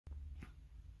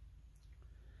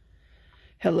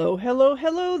Hello, hello,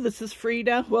 hello. This is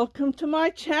Frida. Welcome to my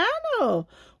channel.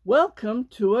 Welcome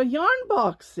to a yarn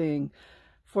boxing.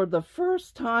 For the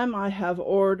first time, I have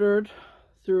ordered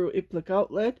through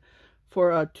iplikoutlet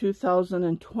for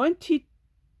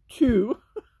 2022.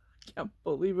 Can't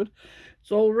believe it.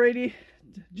 It's already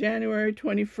January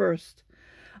 21st.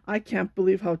 I can't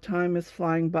believe how time is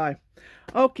flying by.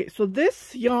 Okay, so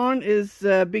this yarn is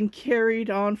being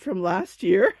carried on from last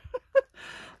year.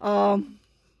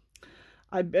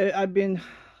 I've been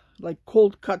like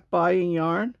cold cut buying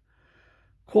yarn,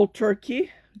 cold turkey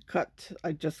cut.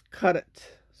 I just cut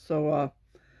it, so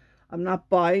I'm not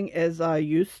buying as I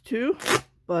used to,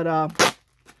 but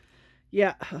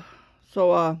yeah.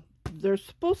 So there's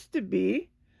supposed to be,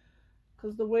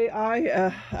 because the way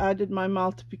I added my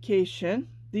multiplication,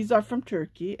 these are from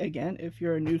Turkey. Again, if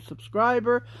you're a new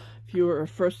subscriber, if you were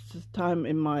first time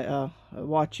in my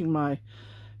watching my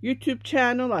YouTube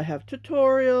channel, I have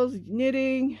tutorials,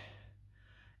 knitting,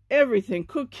 everything,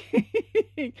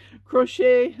 cooking,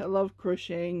 crochet. I love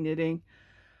crocheting, knitting.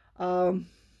 Yeah,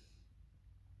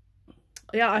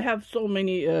 I have so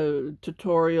many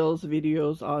tutorials,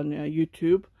 videos on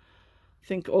YouTube. I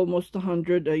think almost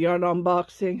 100 yarn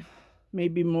unboxing,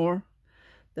 maybe more,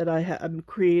 that I have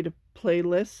create a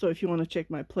playlist. So if you want to check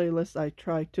my playlist, I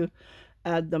try to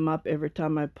add them up every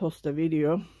time I post a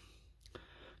video.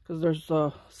 Because there's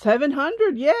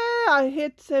 700. Yeah, I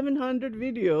hit 700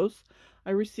 videos.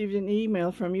 I received an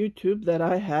email from YouTube that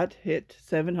I had hit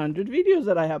 700 videos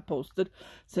that I have posted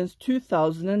since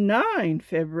 2009,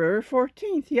 February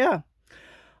 14th. Yeah.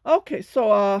 Okay,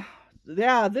 so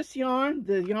yeah, this yarn,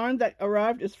 the yarn that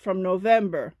arrived is from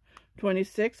November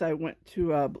 26th. I went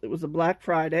to it was a Black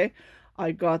Friday.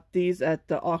 I got these at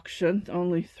the auction,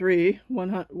 only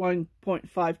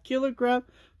 1.5 kilogram,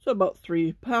 so about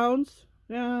 3 pounds.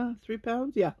 Yeah, 3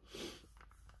 pounds, yeah.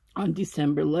 On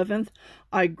December 11th,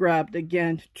 I grabbed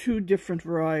again 2 different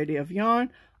variety of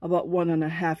yarn, about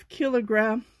 1.5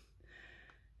 kilogram.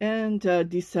 And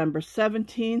December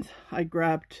 17th, I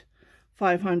grabbed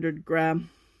 500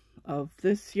 gram of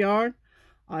this yarn,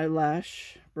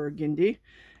 eyelash burgundy.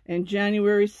 And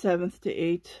January 7th to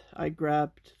 8th, I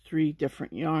grabbed 3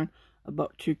 different yarn,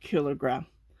 about 2 kilogram.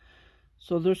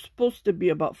 So they're supposed to be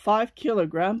about 5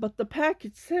 kilogram, but the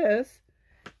package says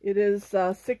it is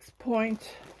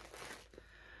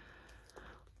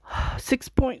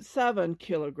 6.7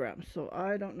 kilograms. So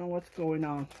I don't know what's going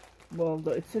on. Well,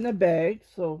 it's in a bag,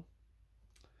 so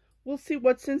we'll see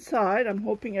what's inside. I'm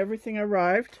hoping everything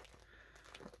arrived,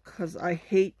 because I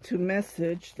hate to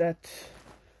message that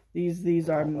these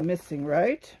are missing,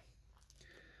 right?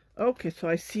 Okay, so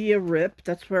I see a rip.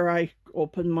 That's where I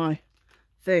open my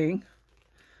thing,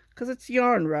 because it's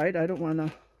yarn, right? I don't want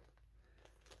to.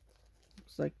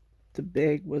 Looks like the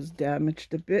bag was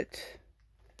damaged a bit,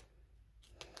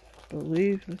 I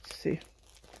believe. Let's see.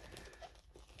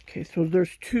 Okay, so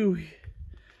there's 2.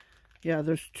 Yeah,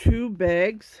 there's 2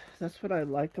 bags. That's what I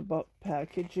like about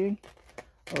packaging.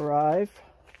 Arrive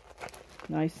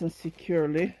nice and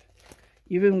securely.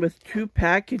 Even with 2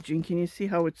 packaging, can you see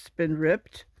how it's been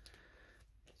ripped?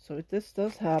 So this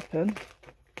does happen.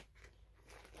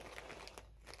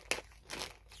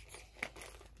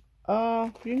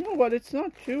 You know what? It's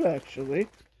not 2 actually.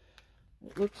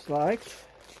 It looks like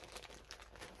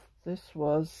this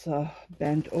was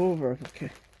bent over.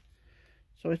 Okay,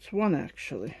 so it's 1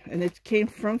 actually, and it came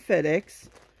from FedEx.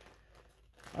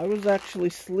 I was actually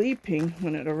sleeping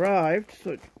when it arrived,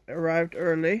 so it arrived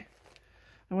early.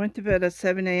 I went to bed at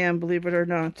 7 a.m. believe it or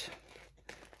not.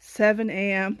 7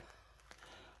 a.m.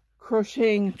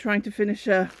 crocheting, trying to finish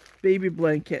a baby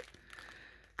blanket.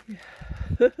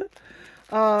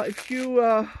 If you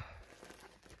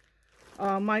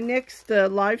my next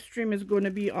live stream is going to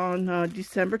be on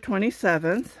December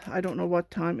 27th. I don't know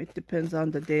what time. It depends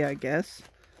on the day, I guess.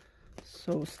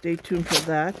 So stay tuned for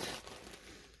that.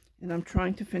 And I'm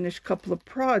trying to finish a couple of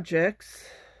projects,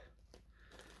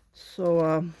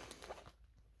 so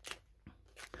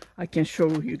I can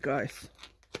show you guys.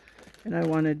 And I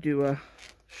want to do a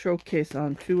showcase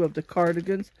on 2 of the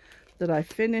cardigans that I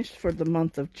finished for the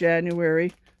month of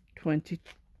January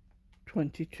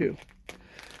 2022.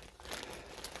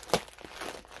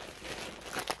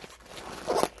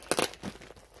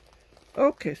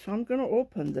 Okay, so I'm going to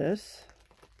open this.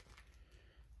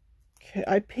 Okay,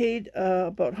 I paid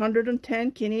about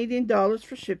 110 Canadian dollars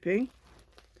for shipping.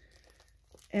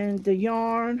 And the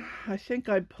yarn, I think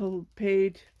I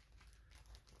paid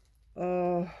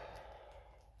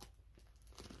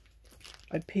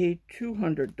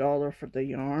 $200 for the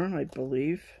yarn, I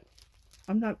believe.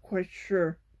 I'm not quite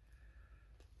sure.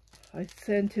 I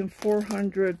sent him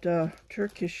 400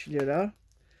 Turkish lira,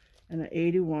 and an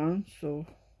 81, so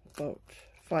about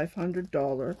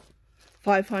 $500.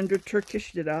 500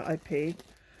 Turkish lira I paid.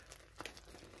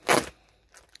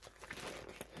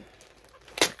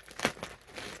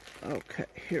 Okay,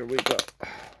 here we go.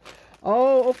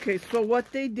 Oh, okay, so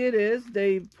what they did is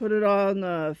they put it on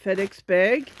a FedEx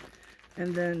bag,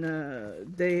 and then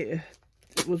it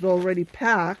was already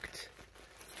packed.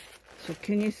 So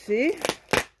can you see?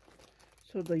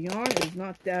 So the yarn is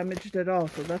not damaged at all,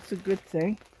 so that's a good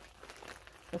thing.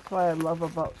 That's what I love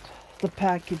about the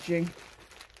packaging.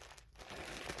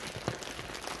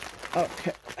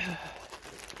 Okay.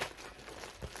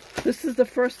 This is the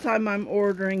first time I'm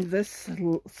ordering this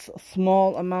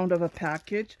small amount of a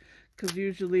package, because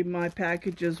usually my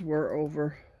packages were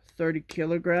over 30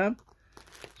 kilograms.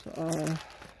 So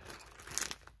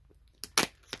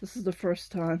this is the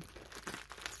first time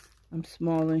I'm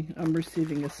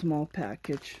receiving a small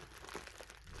package.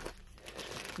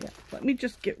 Yeah, let me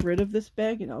just get rid of this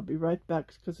bag and I'll be right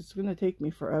back, because it's going to take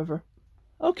me forever.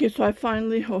 Okay, so I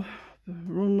finally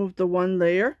removed the one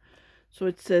layer. So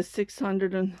it says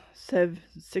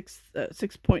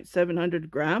 6.700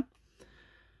 grams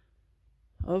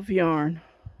of yarn.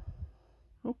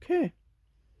 Okay,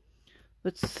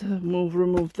 let's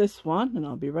remove this one and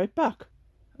I'll be right back.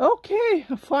 Okay,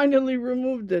 I finally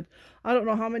removed it. I don't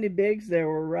know how many bags they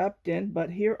were wrapped in,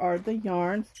 but here are the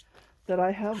yarns that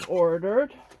I have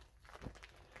ordered.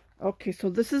 Okay, so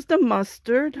this is the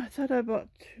mustard. I thought I bought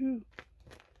two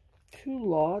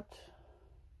lots.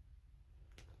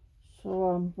 So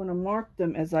I'm going to mark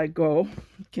them as I go.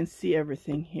 You can see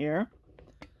everything here.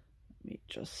 Let me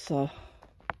just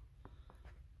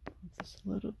this a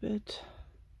little bit.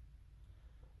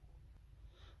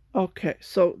 Okay,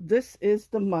 so this is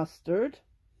the mustard.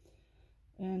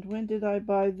 And when did I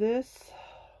buy this?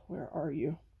 Where are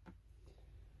you?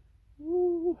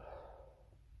 Ooh.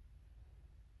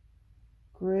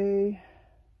 Gray.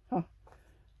 Huh.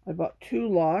 I bought 2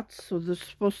 lots, so this is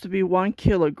supposed to be 1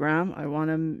 kilogram. I want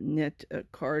to knit a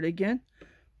cardigan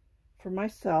for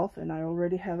myself, and I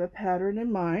already have a pattern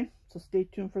in mind, so stay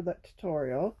tuned for that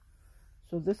tutorial.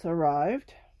 So this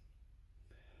arrived.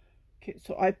 Okay,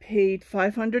 so I paid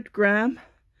 500 grams.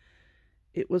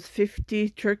 It was 50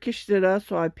 Turkish lira,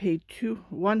 so I paid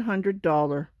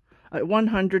 $100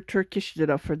 Turkish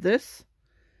lira for this.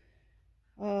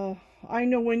 I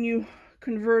know when you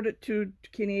convert it to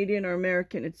Canadian or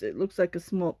American, it looks like a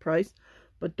small price,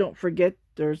 but don't forget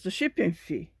there's the shipping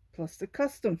fee plus the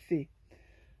custom fee.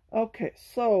 Okay,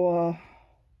 so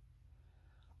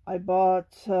I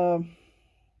bought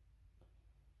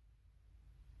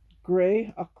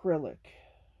gray acrylic.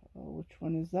 Which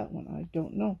one is that one? I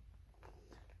don't know.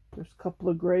 There's a couple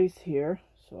of grays here,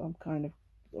 so I'm kind of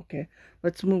okay.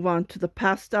 Let's move on to the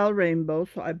pastel rainbow.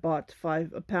 So I bought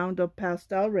a pound of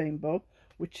pastel rainbow,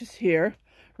 which is here.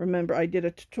 Remember, I did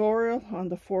a tutorial on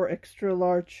the 4 extra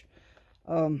large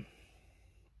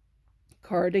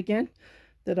cardigan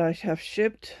that I have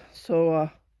shipped. So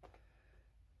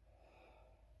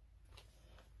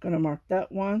gonna mark that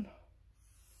one.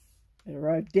 It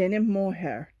arrived. Denim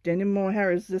mohair. Denim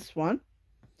mohair is this one.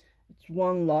 It's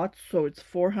 1 lot, so it's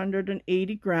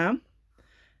 480 grams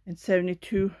and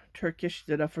 72 Turkish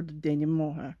lira for the denim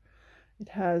mohair. It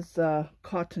has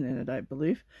cotton in it, I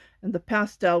believe. And the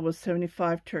pastel was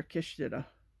 75 Turkish lira.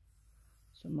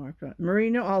 So mark that.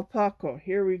 Merino alpaca.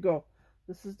 Here we go.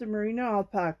 This is the merino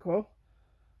alpaca.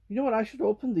 You know what? I should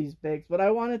open these bags, but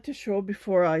I wanted to show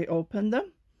before I open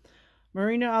them.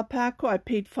 Merino alpaca, I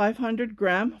paid 500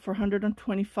 grams for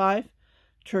 125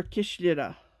 Turkish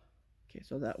lira. Okay,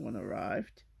 so that one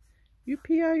arrived.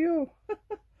 UPIO.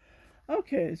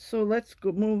 Okay, so let's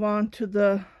go move on to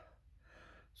the...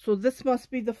 So this must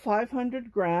be the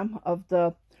 500 grams of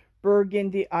the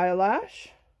burgundy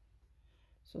eyelash.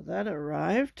 So that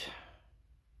arrived.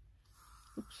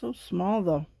 Looks so small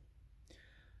though.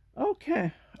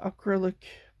 Okay, acrylic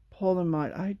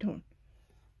polyamide.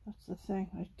 That's the thing.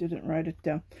 I didn't write it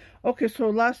down. Okay,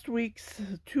 so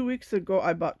 2 weeks ago,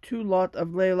 I bought 2 lots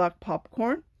of lilac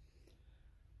popcorn.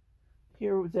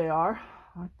 Here they are.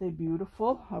 Aren't they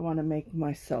beautiful? I want to make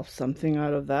myself something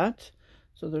out of that.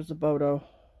 So there's about I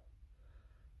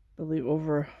believe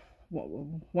over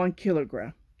 1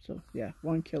 kilogram. So yeah,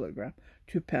 1 kilogram,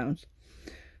 2 pounds.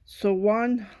 So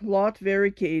 1 lot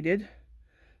variegated,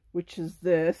 which is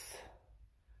this.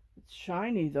 It's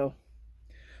shiny though.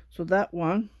 So that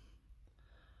one,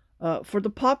 for the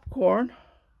popcorn,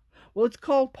 well, it's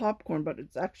called popcorn, but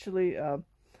it's actually,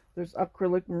 there's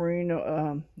acrylic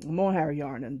merino mohair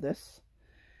yarn in this.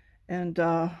 And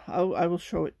I will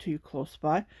show it to you close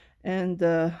by. And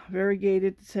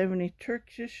variegated 70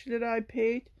 Turkish that I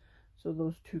paid. So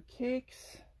those 2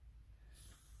 cakes.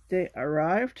 they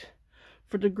arrived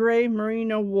for the gray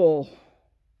merino wool.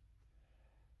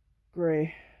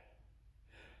 Gray.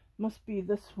 Must be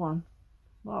this one.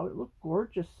 Wow, it looked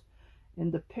gorgeous in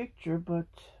the picture, but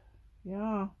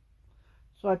yeah.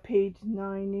 So I paid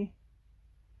 90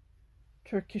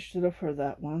 Turkish lira for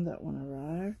that one. That one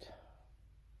arrived.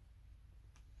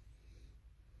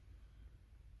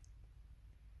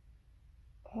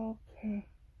 Okay.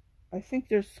 I think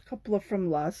there's a couple of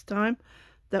from last time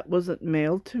that wasn't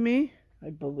mailed to me, I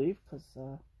believe, because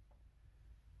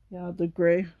yeah, the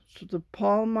gray. So the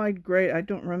polyamide gray, I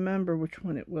don't remember which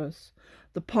one it was.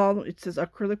 It says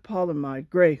acrylic polyamide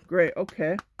gray.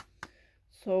 Okay.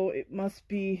 So it must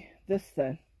be this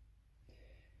then.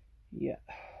 Yeah.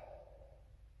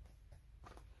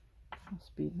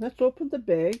 Must be. Let's open the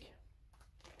bag.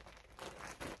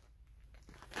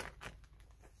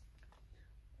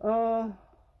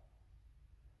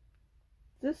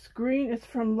 This green is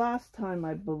from last time,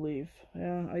 I believe.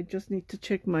 Yeah, I just need to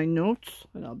check my notes,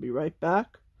 and I'll be right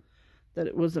back. That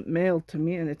it wasn't mailed to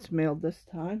me, and it's mailed this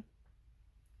time.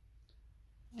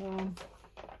 Yeah,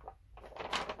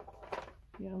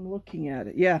 I'm looking at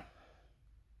it. Yeah.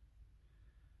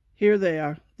 Here they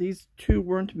are. These two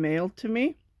weren't mailed to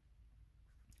me.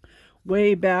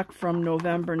 Way back from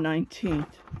November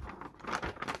 19th.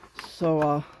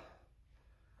 So,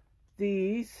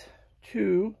 these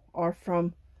two are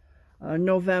from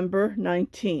November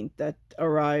 19th that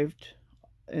arrived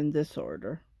in this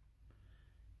order.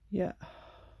 Yeah.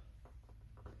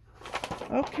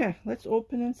 Okay, let's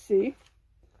open and see.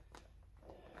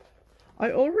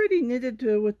 I already knitted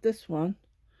with this one,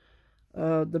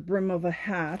 the brim of a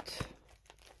hat.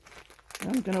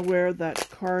 I'm gonna wear that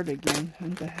cardigan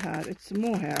and the hat. It's a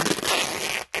mohair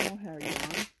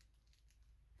yarn.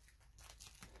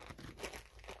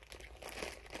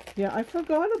 Yeah, I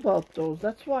forgot about those.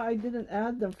 That's why I didn't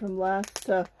add them from last,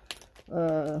 I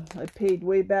paid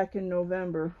way back in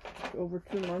November, over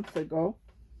 2 months ago.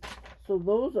 So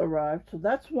those arrived. So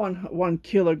that's one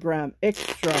kilogram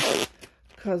extra,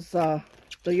 because the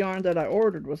yarn that I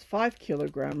ordered was 5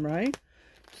 kilogram, right?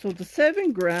 So the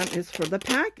 700 gram is for the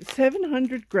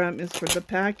 700 gram is for the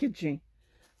packaging.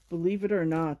 Believe it or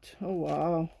not. Oh,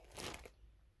 wow.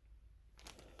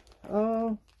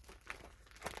 Oh.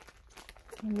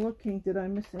 I'm looking, did I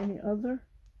miss any other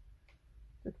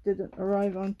that didn't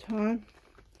arrive on time?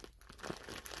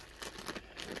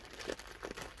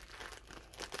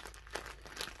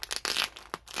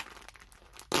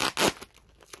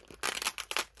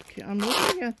 Okay, I'm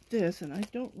looking at this and I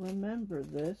don't remember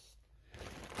this.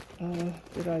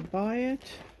 Did I buy it?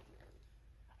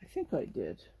 I think I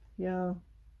did. Yeah.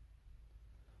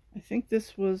 I think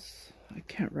this was, I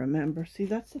can't remember. See,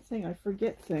 that's the thing, I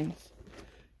forget things.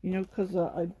 You know, because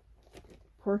I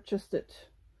purchased it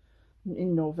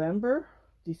in November,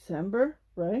 December,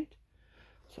 right?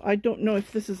 So I don't know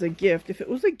if this is a gift. If it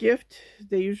was a gift,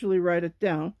 they usually write it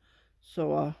down.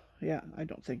 So, yeah, I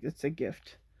don't think it's a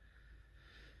gift.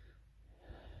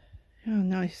 Yeah,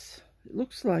 nice. It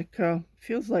looks like,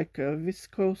 feels like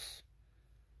viscose.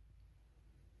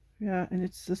 Yeah, and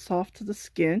it's soft to the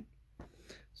skin.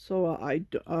 So,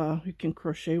 you can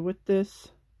crochet with this.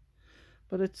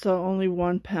 But it's only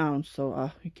 1 pound,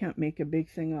 so you can't make a big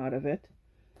thing out of it.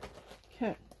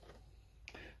 Okay.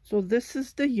 So this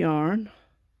is the yarn.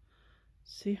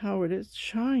 See how it is?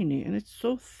 Shiny, and it's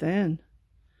so thin.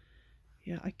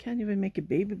 Yeah, I can't even make a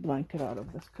baby blanket out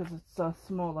of this because it's a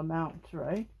small amount,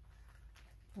 right?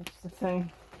 That's the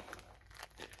thing.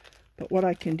 But what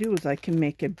I can do is I can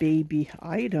make a baby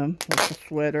item, like a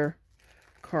sweater,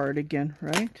 cardigan,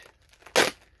 right?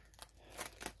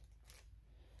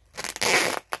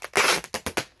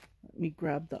 Me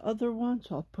grab the other one,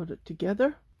 so I'll put it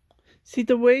together. See,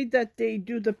 the way that they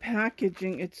do the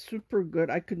packaging, it's super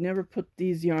good. I could never put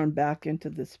these yarn back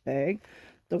into this bag,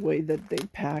 the way that they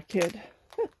pack it.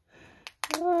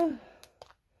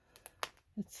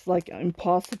 It's like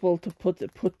impossible to put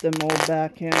them all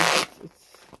back in.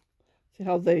 See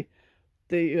how they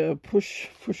push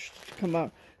to come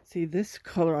out. See, this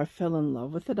color, I fell in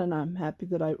love with it, and I'm happy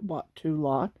that I bought 2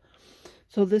 lot.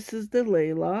 So this is the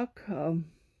laylock.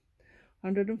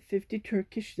 150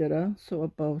 Turkish lira, so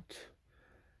about,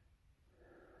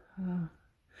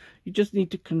 you just need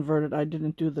to convert it. I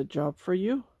didn't do the job for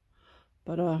you,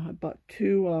 but I bought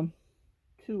 2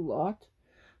 lot.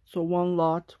 So 1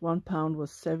 lot, 1 pound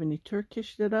was 70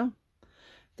 Turkish lira.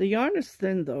 The yarn is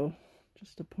thin though,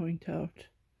 just to point out.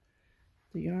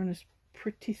 The yarn is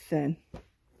pretty thin.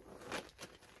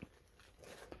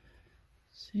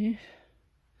 See?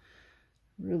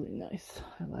 Really nice.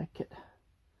 I like it.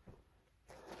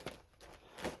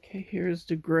 Okay, here's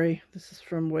the gray. This is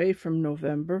from way from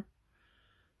November.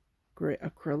 Gray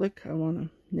acrylic. I want to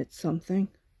knit something.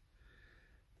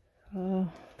 Okay,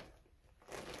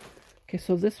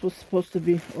 so this was supposed to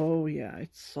be, oh yeah,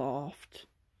 it's soft.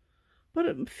 But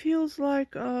it feels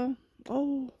like, oh,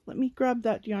 let me grab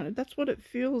that yarn. That's what it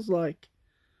feels like.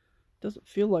 Doesn't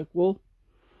feel like wool.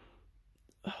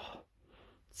 Oh,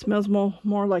 it smells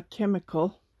more like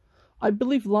chemical. I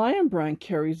believe Lion Brand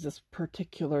carries this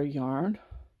particular yarn.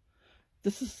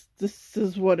 This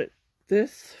is what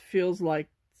this feels like.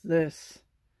 This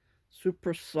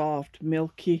super soft,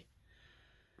 milky.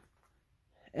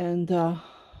 And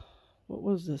what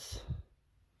was this?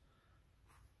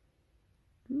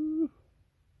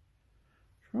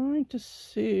 Trying to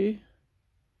see.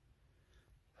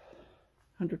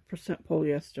 100%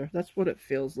 polyester. That's what it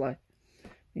feels like.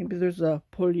 Maybe there's a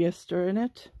polyester in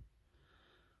it.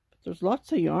 But there's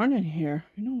lots of yarn in here.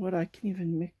 You know what? I can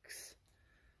even mix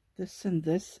this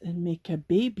and make a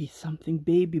baby, something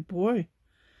baby boy.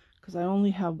 Because I only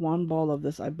have one ball of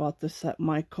this. I bought this at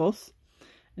Michael's.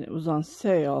 And it was on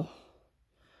sale.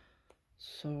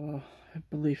 So I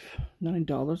believe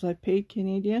 $9 I paid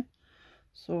Canadian.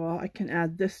 So I can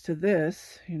add this to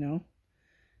this, you know,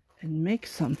 and make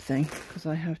something. Because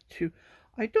I have to.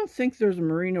 I don't think there's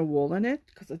merino wool in it.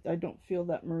 Because I don't feel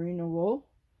that merino wool.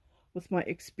 With my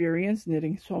experience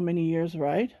knitting so many years,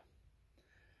 right?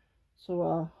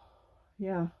 So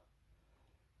yeah.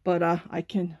 But I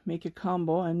can make a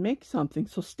combo and make something.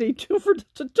 So stay tuned for the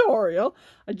tutorial.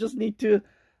 I just need to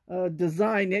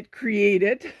design it, create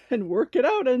it, and work it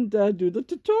out and do the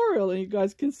tutorial. And you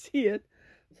guys can see it.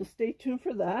 So stay tuned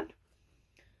for that.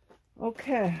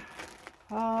 Okay.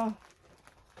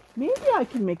 Maybe I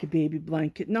can make a baby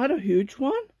blanket. Not a huge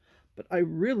one. But I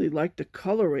really like the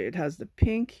colorway. It has the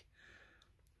pink.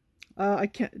 I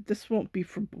can't. This won't be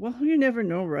for... Well, you never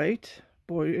know, right?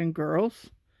 Boy and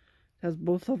girls. Has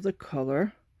both of the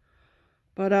color,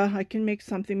 but I can make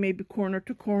something maybe corner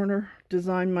to corner,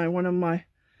 design one of my,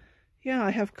 yeah, I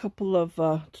have a couple of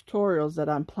tutorials that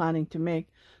I'm planning to make,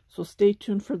 so stay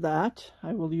tuned for that.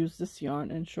 I will use this yarn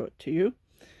and show it to you.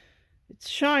 It's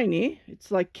shiny.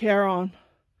 It's like Caron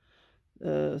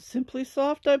Simply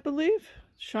Soft, I believe.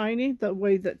 Shiny, the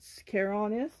way that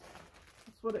Caron is.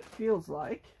 That's what it feels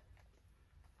like.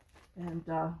 And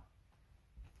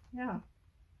yeah.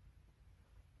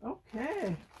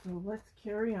 Okay, so let's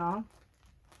carry on.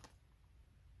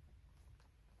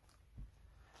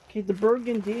 Okay, the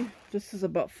burgundy, this is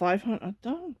about 500. I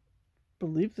don't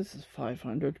believe this is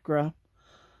 500 gram.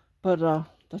 But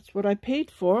that's what I paid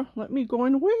for. Let me go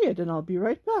and weigh it and I'll be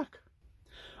right back.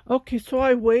 Okay, so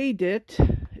I weighed it.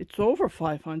 It's over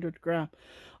 500 gram.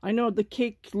 I know the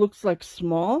cake looks like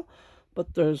small,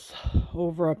 but there's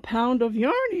over a pound of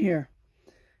yarn here.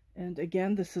 And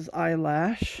again, this is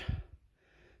eyelash.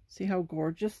 See how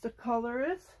gorgeous the color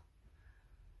is?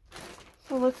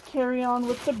 So let's carry on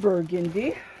with the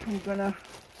burgundy. I'm gonna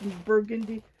some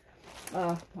burgundy.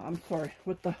 I'm sorry,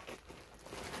 with the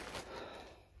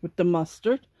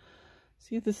mustard.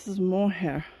 See, this is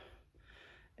mohair,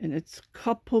 and it's a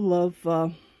couple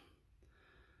of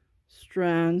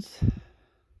strands.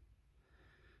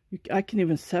 I can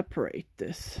even separate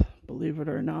this, believe it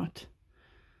or not.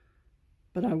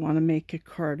 But I want to make a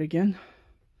cardigan.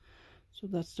 So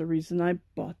that's the reason I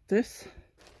bought this.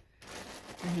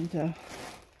 And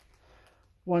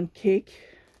one cake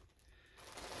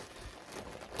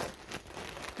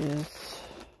is,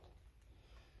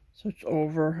 so it's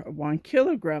over 1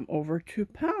 kilogram, over 2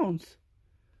 pounds.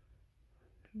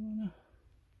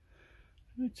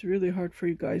 It's really hard for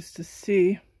you guys to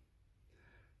see,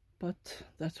 but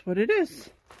that's what it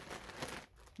is.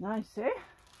 Nice, eh?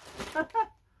 Let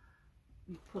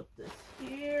me put this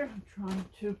here. I'm trying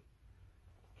to...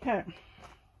 Okay,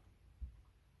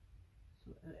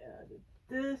 so I added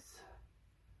this.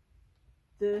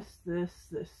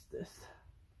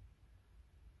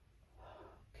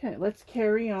 Okay, let's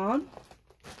carry on.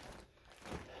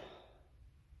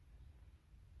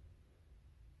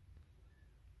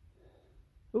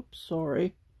 Oops,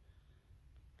 sorry.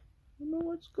 I don't know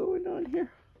what's going on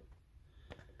here.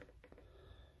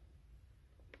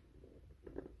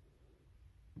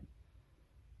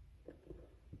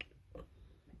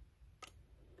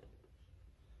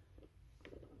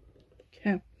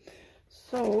 Okay,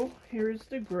 so here's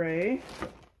the gray.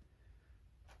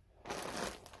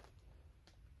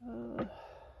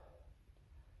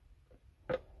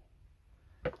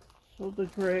 So the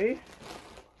gray,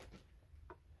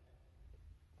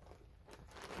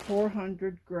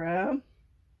 400 gram,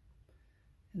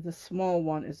 and the small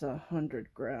one is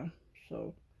 100 gram.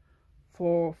 So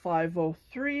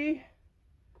 503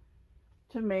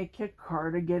 to make a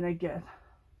cardigan again.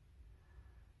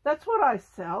 That's what I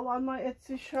sell on my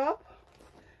Etsy shop.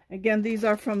 Again, these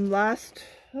are from last,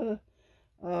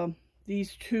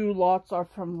 these 2 lots are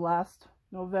from last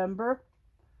November.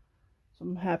 So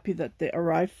I'm happy that they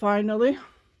arrived finally.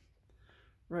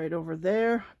 Right over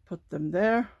there, put them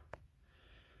there.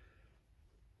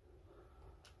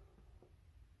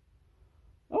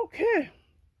 Okay.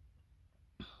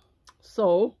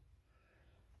 So,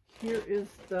 here is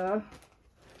the,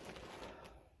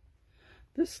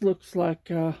 this looks like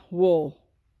wool,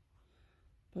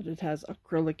 but it has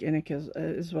acrylic in it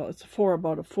as well. It's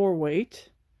about a 4 weight.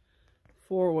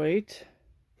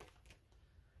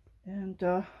 And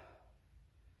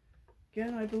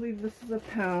again, I believe this is a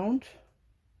pound.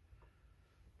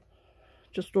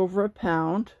 Just over a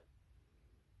pound.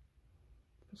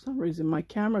 For some reason, my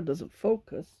camera doesn't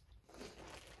focus.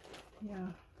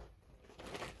 Yeah.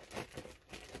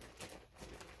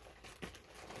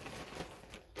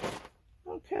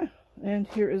 Okay, and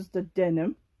here is the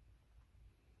denim.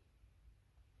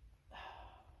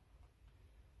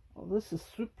 Oh, this is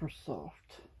super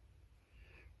soft.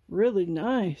 Really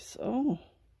nice. Oh,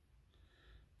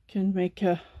 can make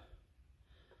a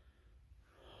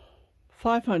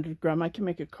 500 gram. I can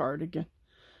make a cardigan.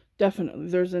 Definitely,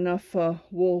 there's enough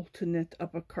wool to knit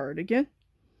up a cardigan.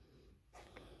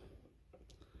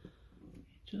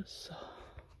 Just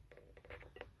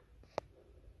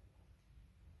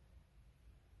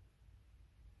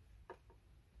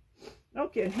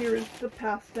okay, here is the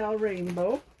pastel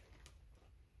rainbow.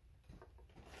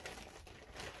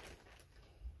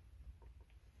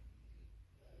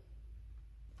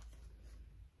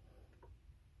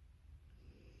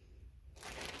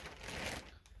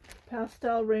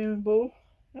 Pastel rainbow.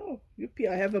 Oh,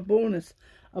 yippee, I have a bonus.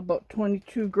 About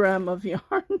 22 gram of yarn.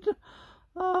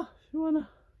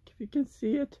 If you can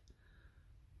see it.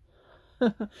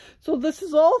 So this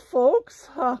is all, folks.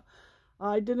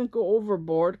 I didn't go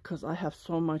overboard because I have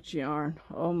so much yarn.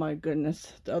 Oh my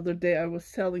goodness. The other day I was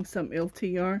selling some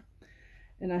Ilti yarn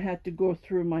and I had to go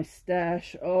through my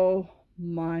stash. Oh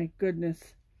my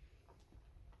goodness.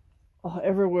 Oh,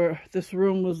 everywhere. This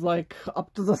room was like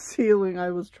up to the ceiling. I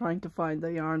was trying to find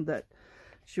the yarn that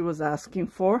she was asking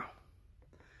for.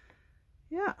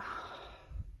 Yeah.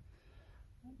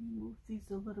 Let me move these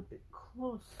a little bit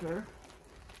closer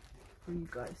for you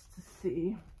guys to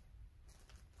see.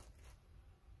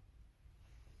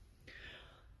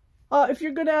 If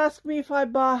you're going to ask me if I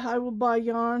will buy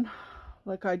yarn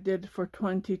like I did for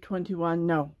 2021,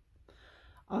 no.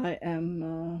 I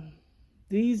am,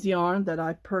 these yarn that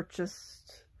I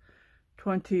purchased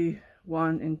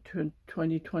 21 into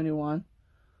 2021,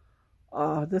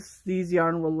 these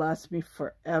yarn will last me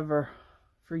forever,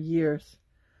 for years.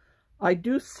 I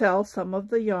do sell some of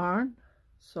the yarn,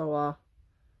 so,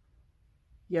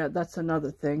 yeah, that's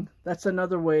another thing. That's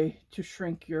another way to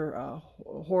shrink your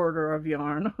hoarder of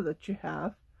yarn that you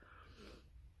have.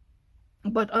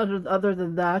 But other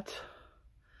than that,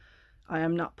 I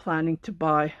am not planning to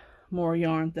buy more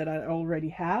yarn that I already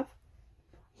have.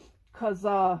 Because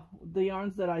the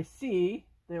yarns that I see,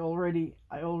 I already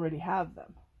have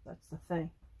them. That's the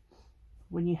thing.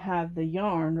 When you have the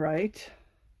yarn, right,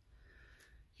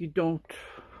 you don't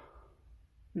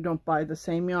buy the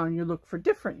same yarn. You look for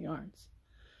different yarns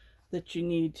that you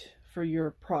need for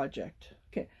your project.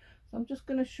 Okay, so I'm just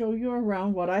going to show you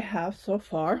around what I have so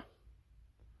far.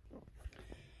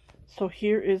 So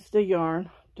here is the yarn.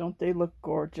 Don't they look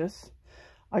gorgeous?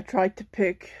 I tried to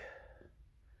pick,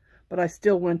 but I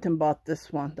still went and bought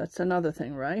this one. That's another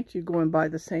thing, right? You go and buy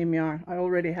the same yarn. I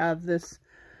already have this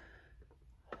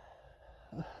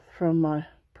from my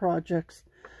projects.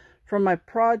 From my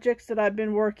projects that I've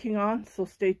been working on, so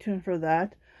stay tuned for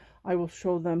that. I will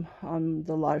show them on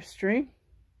the live stream.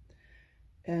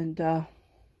 And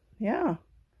yeah.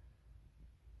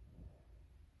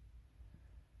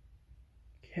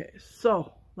 Okay,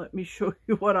 so let me show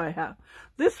you what I have.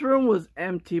 This room was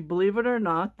empty, believe it or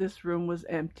not. This room was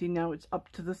empty. Now it's up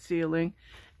to the ceiling,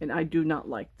 and I do not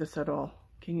like this at all.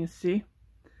 Can you see?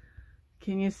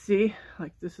 Can you see?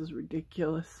 Like, this is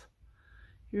ridiculous.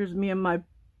 Here's me and my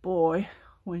boy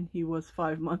when he was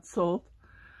 5 months old.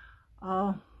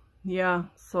 Yeah,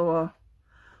 so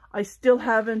I still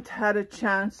haven't had a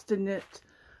chance to knit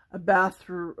a bath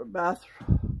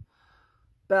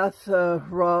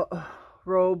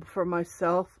robe for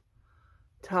myself.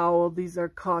 Towel. These are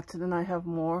cotton and I have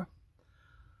more.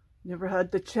 Never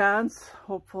had the chance.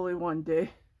 Hopefully one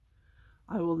day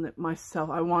I will knit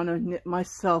myself. I want to knit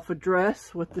myself a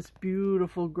dress with this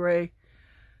beautiful gray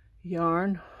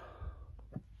yarn.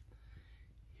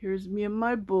 Here's me and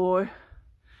my boy.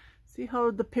 See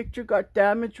how the picture got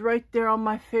damaged right there on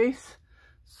my face?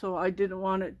 So I didn't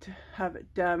want it to have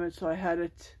it damaged, so I had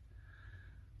it,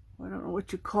 I don't know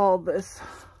what you call this.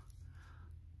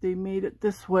 They made it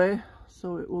this way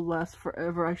so it will last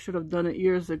forever. I should have done it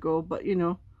years ago, but you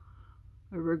know,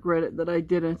 I regret it that I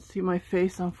didn't. See my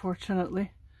face,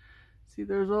 unfortunately. See,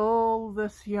 there's all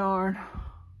this yarn.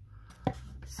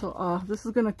 So this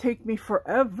is gonna take me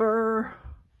forever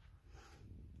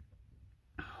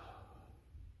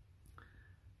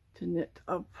to knit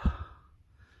up.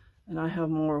 And I have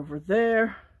more over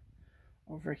there.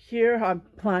 Over here, I'm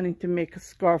planning to make a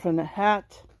scarf and a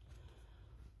hat.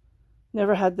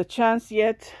 Never had the chance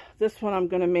yet. This one I'm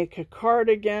gonna make a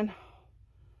cardigan.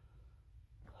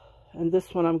 And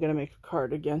this one I'm gonna make a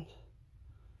cardigan.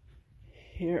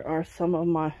 Here are some of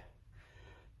my,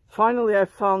 finally I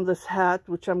found this hat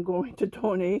which I'm going to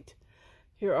donate.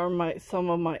 Here are some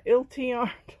of my Ilti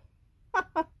yarn.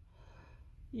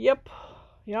 Yep,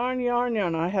 yarn, yarn,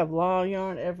 yarn. I have long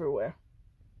yarn everywhere.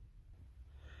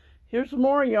 Here's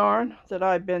more yarn that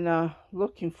I've been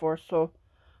looking for, so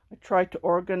I tried to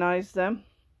organize them.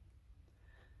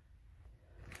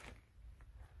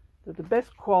 They're the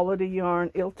best quality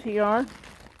yarn, Ilti yarn.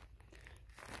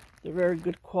 They're very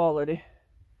good quality.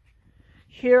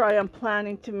 Here I am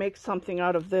planning to make something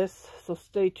out of this, so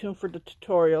stay tuned for the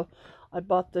tutorial. I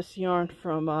bought this yarn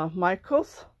from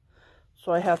Michael's,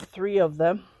 so I have 3 of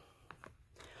them.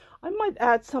 I might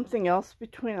add something else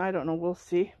between, I don't know, we'll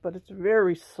see, but it's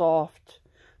very soft.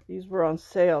 These were on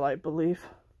sale, I believe.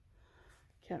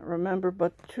 Can't remember,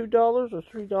 but $2 or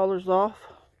 $3 off.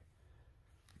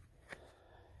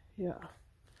 Yeah,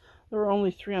 there were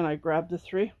only 3 and I grabbed the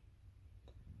 3.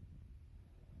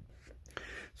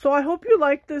 So I hope you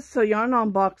like this yarn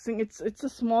unboxing. It's a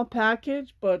small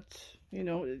package, but you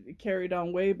know, it carried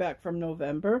on way back from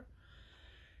November.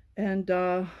 And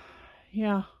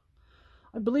yeah,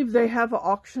 I believe they have an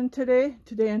auction today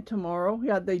and tomorrow.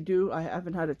 Yeah, they do. I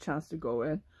haven't had a chance to go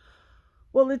in.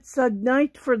 Well, it's a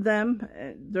night for them.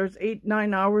 There's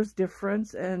 8-9 hours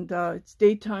difference, and it's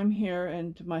daytime here,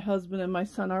 and my husband and my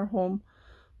son are home.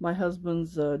 My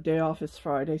husband's day off is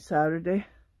Friday, Saturday.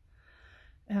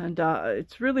 And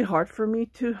it's really hard for me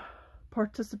to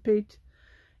participate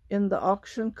in the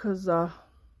auction because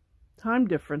time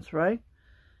difference, right?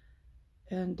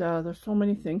 And there's so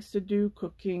many things to do,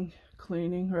 cooking,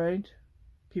 cleaning, right?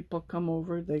 People come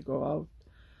over, they go out.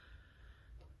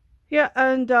 Yeah,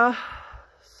 and yeah.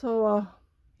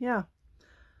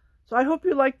 So I hope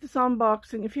you like this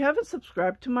unboxing. If you haven't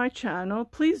subscribed to my channel,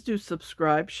 please do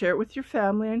subscribe. Share it with your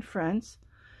family and friends.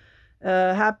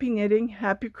 Happy knitting,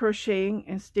 happy crocheting,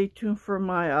 and stay tuned for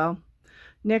my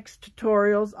next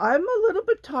tutorials. I'm a little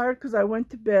bit tired because I went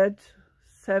to bed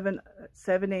 7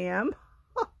 a.m.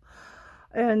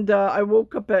 and I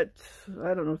woke up at,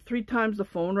 I don't know, 3 times the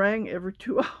phone rang. Every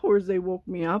 2 hours they woke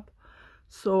me up.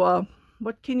 So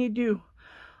what can you do?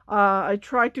 I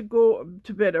try to go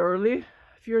to bed early.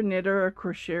 If you're a knitter or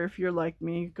crocheter, if you're like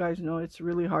me, you guys know it's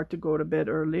really hard to go to bed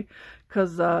early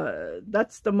because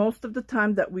that's the most of the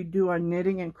time that we do our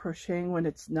knitting and crocheting when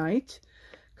it's night,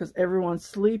 because everyone's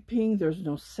sleeping, there's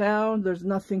no sound, there's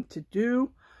nothing to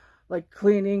do, like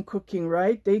cleaning, cooking,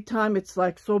 right? Daytime, it's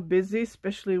like so busy,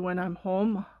 especially when I'm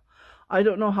home. I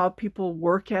don't know how people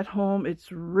work at home.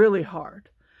 It's really hard.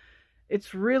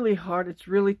 It's really hard. It's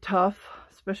really tough,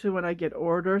 especially when I get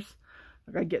orders.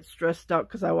 I get stressed out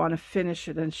because I want to finish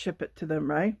it and ship it to them,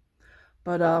 right?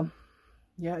 But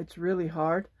yeah, it's really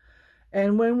hard.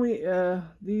 And when we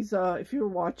if you're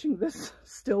watching this,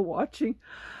 still watching,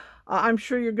 I'm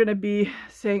sure you're going to be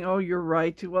saying, oh, you're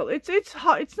right. Well,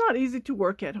 it's not easy to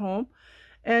work at home.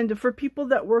 And for people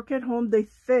that work at home, they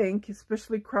think,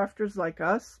 especially crafters like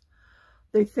us,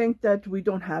 they think that we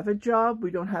don't have a job,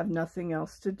 we don't have nothing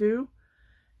else to do.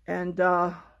 And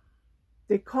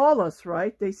they call us,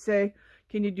 right? They say,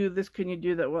 can you do this? Can you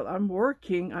do that? Well, I'm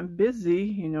working. I'm busy,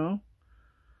 you know.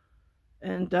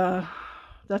 And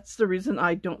that's the reason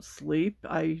I don't sleep.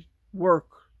 I work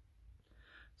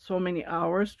so many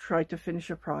hours, try to finish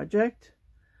a project.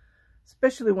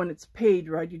 Especially when it's paid,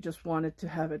 right? You just wanted to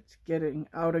have it getting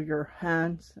out of your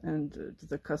hands and to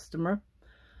the customer.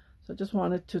 So I just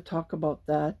wanted to talk about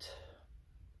that.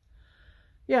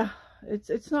 Yeah.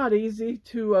 It's not easy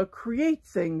to create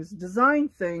things, design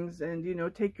things, and, you know,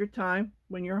 take your time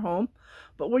when you're home.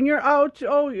 But when you're out,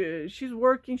 oh, she's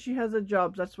working, she has a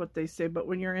job. That's what they say. But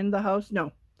when you're in the house,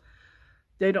 no.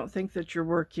 They don't think that you're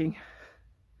working.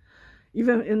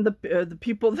 Even in the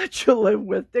people that you live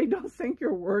with, they don't think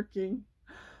you're working.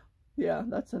 Yeah,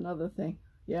 that's another thing.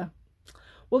 Yeah.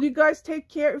 Well, you guys take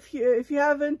care. If you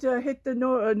haven't hit the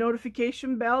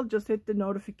notification bell, just hit the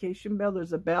notification bell.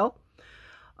 There's a bell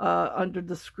under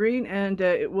the screen, and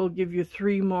it will give you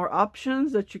 3 more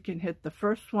options that you can hit the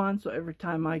first one. So every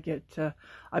time I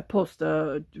post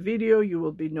a video, you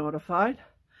will be notified.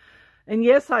 And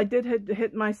yes, I did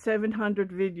hit my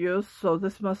 700 videos. So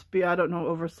this must be, I don't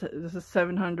know, this is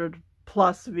 700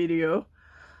 plus video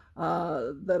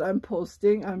that I'm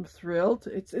posting. I'm thrilled.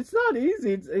 It's not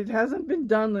easy. It hasn't been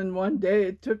done in one day.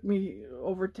 It took me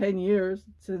over 10 years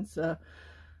since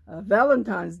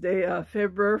Valentine's Day,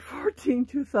 February 14,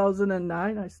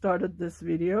 2009. I started this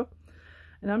video,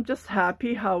 and I'm just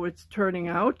happy how it's turning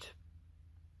out.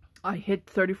 I hit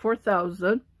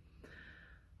 34,000.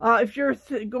 If you're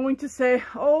going to say,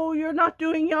 oh, you're not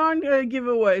doing yarn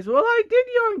giveaways. Well, I did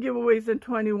yarn giveaways in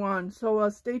 21, so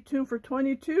stay tuned for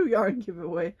 22 yarn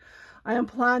giveaway. I am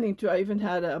planning to. I even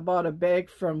bought a bag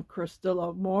from Crystal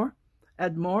Edmore.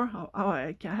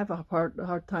 I have a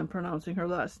hard time pronouncing her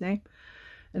last name.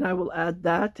 And I will add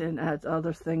that and add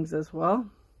other things as well.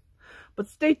 But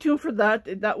stay tuned for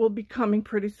that. That will be coming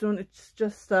pretty soon. It's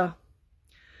just,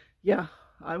 yeah.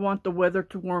 I want the weather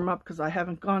to warm up because I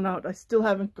haven't gone out. I still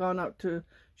haven't gone out to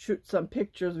shoot some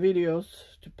pictures, videos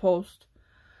to post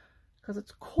because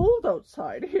it's cold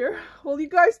outside here. Well, you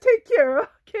guys take care.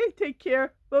 Okay, take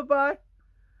care. Bye-bye.